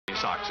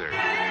sir.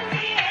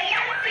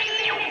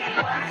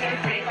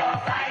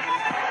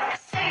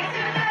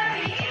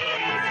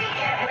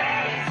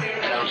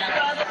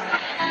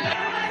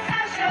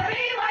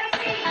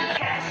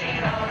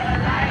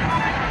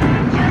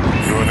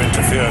 You have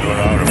interfered with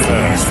our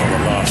affairs for the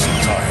last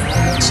time.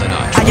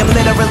 I am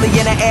literally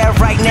in the air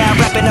right now,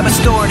 rapping up a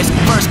stewardess.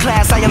 First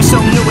class, I am so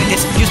new at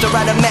this. Used to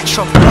ride a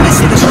metro, but I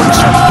see this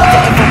retro. Got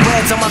the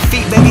infrareds on my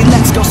feet, baby,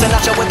 let's go.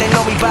 Sinatra what they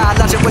know me by,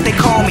 logic what they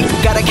call me.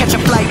 Gotta catch a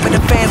flight, but the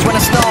fans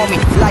wanna snarl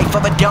me. Life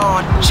of a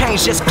dawn,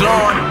 change just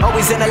glowing.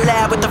 Always in the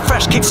lab with the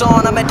fresh kicks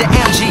on. I'm at the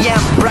MGM,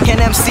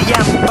 rockin'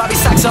 MCM. Bobby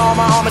socks on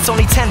my arm, it's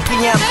only 10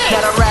 p.m.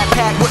 Got a rat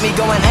pack with me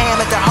going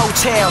ham at the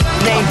hotel.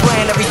 Name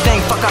brand,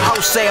 everything, fuck a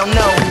wholesale,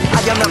 no.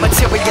 I am not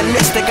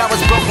materialistic, I was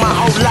broke my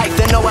whole life,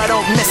 and no, I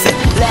don't miss it.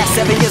 Last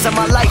 7 years of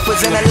my life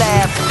was in a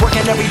lab,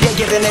 working every day,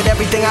 giving it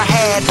everything I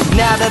had.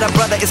 Now that a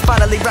brother is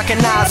finally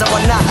recognized, I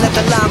will not let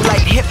the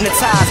limelight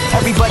hypnotize.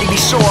 Everybody be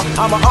sure,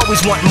 I'ma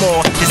always want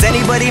more. Does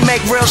anybody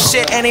make real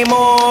shit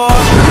anymore?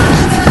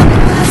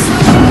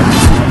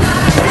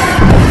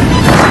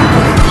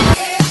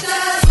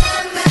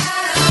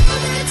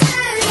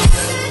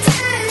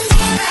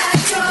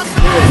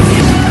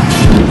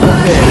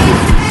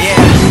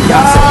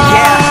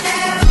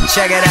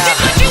 Check it out.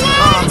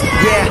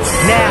 Yeah,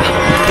 now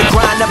the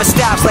grind never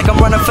stops like I'm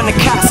running from the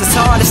cops. It's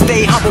hard to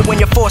stay humble when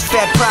you're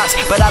force-fed props,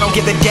 but I don't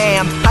give a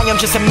damn. I am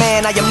just a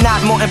man, I am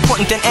not more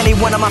important than any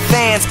one of my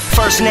fans.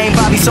 First name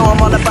Bobby, so I'm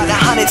all about the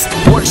hundreds.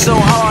 Work so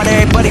hard,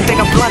 everybody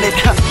think I'm blunted.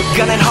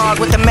 Gunning hard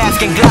with the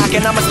mask and Glock,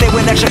 and I'ma stay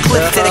with extra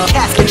clips till the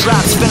casket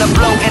drops. Finna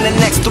blow in the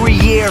next 3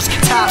 years,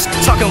 tops.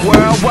 Talking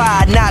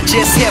worldwide, not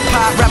just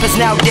hip-hop. Rappers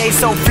nowadays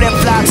so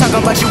flip-flop. Talking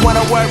about you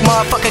wanna work,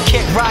 motherfucker,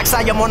 kick rocks.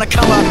 I am on the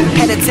come up,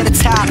 headed to the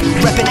top.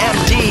 Reppin'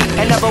 MD,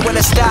 and never will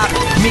it stop.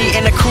 Me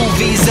and the crew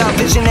visa,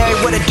 visionary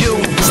what to do.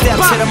 Step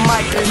to the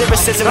mic,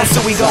 lyricism, and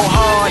so we go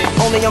hard.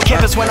 Only on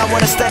campus when I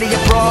wanna study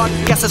abroad.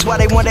 Guess that's why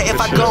they wonder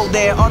if I go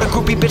there. All the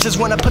groupie bitches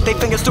wanna put their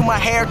fingers through my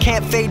hair.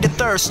 Can't fade the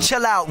thirst,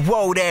 chill out,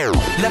 whoa there.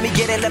 Let me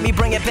get it, let me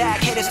bring it back.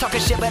 Haters talking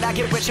shit, but I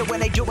get richer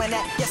when they doing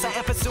that. Yes, I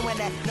am pursuing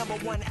that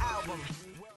 #1 album.